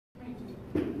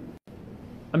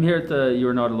I'm here at the You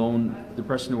Are Not Alone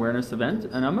Depression Awareness event,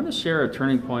 and I'm going to share a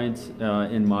turning point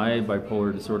in my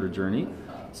bipolar disorder journey.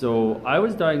 So I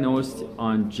was diagnosed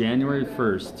on January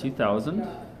 1st, 2000,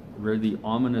 a really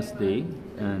ominous day,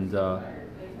 and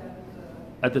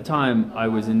at the time I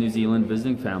was in New Zealand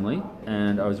visiting family,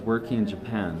 and I was working in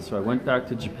Japan. So I went back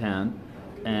to Japan,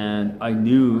 and I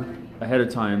knew ahead of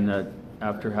time that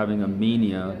after having a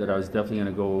mania that I was definitely going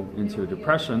to go into a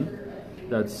depression.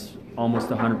 That's almost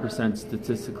 100%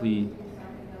 statistically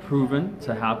proven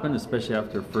to happen, especially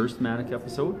after a first manic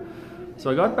episode.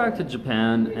 So I got back to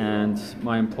Japan, and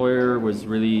my employer was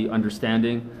really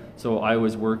understanding. So I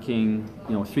was working,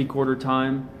 3/4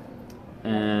 time,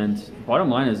 and bottom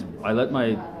line is I let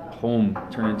my home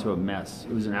turn into a mess.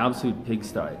 It was an absolute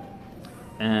pigsty.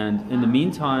 And in the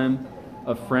meantime,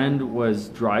 a friend was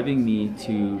driving me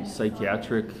to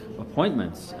psychiatric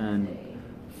appointments, and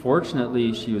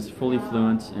fortunately, she was fully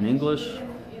fluent in English,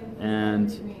 and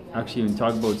actually, when you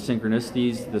talk about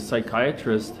synchronicities, the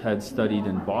psychiatrist had studied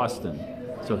in Boston,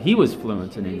 so he was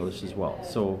fluent in English as well.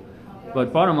 So,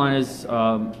 but bottom line is,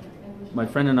 my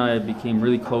friend and I became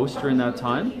really close during that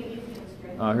time.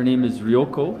 Her name is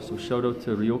Ryoko, so shout out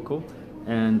to Ryoko.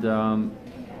 And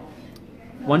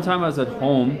one time I was at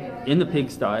home in the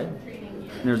pigsty,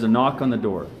 and there's a knock on the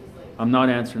door. I'm not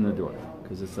answering the door,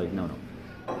 because it's like, no.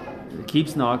 It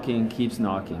keeps knocking.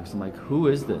 So I'm like, who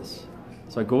is this?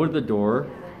 So I go to the door,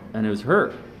 and it was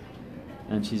her.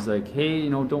 And she's like, hey,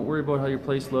 don't worry about how your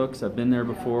place looks. I've been there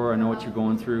before. I know what you're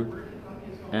going through.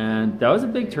 And that was a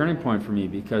big turning point for me,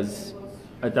 because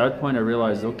at that point I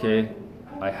realized, okay,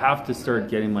 I have to start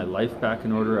getting my life back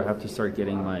in order. I have to start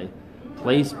getting my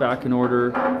place back in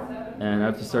order. And I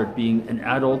have to start being an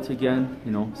adult again.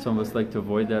 Some of us like to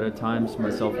avoid that at times,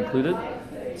 myself included.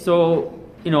 So,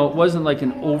 it wasn't like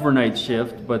an overnight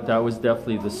shift, but that was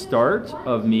definitely the start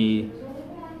of me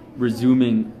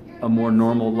resuming a more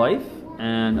normal life,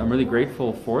 and I'm really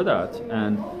grateful for that.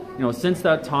 And since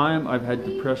that time, I've had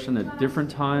depression at different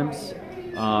times.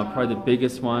 Probably the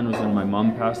biggest one was when my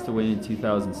mom passed away in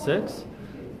 2006,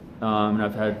 and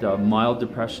I've had mild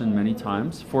depression many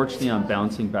times. Fortunately, I'm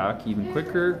bouncing back even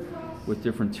quicker with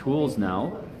different tools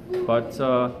now, but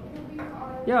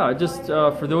yeah, just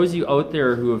for those of you out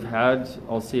there who have had,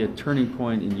 I'll say, a turning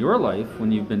point in your life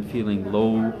when you've been feeling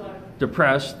low,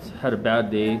 depressed, had a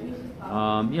bad day,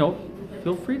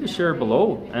 feel free to share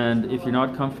below. And if you're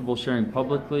not comfortable sharing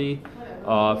publicly,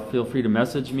 feel free to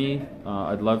message me.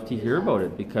 I'd love to hear about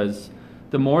it, because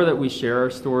the more that we share our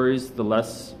stories, the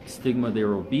less stigma there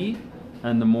will be,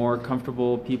 and the more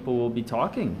comfortable people will be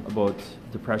talking about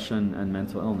depression and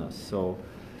mental illness. So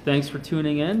thanks for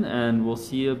tuning in, and we'll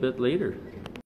see you a bit later.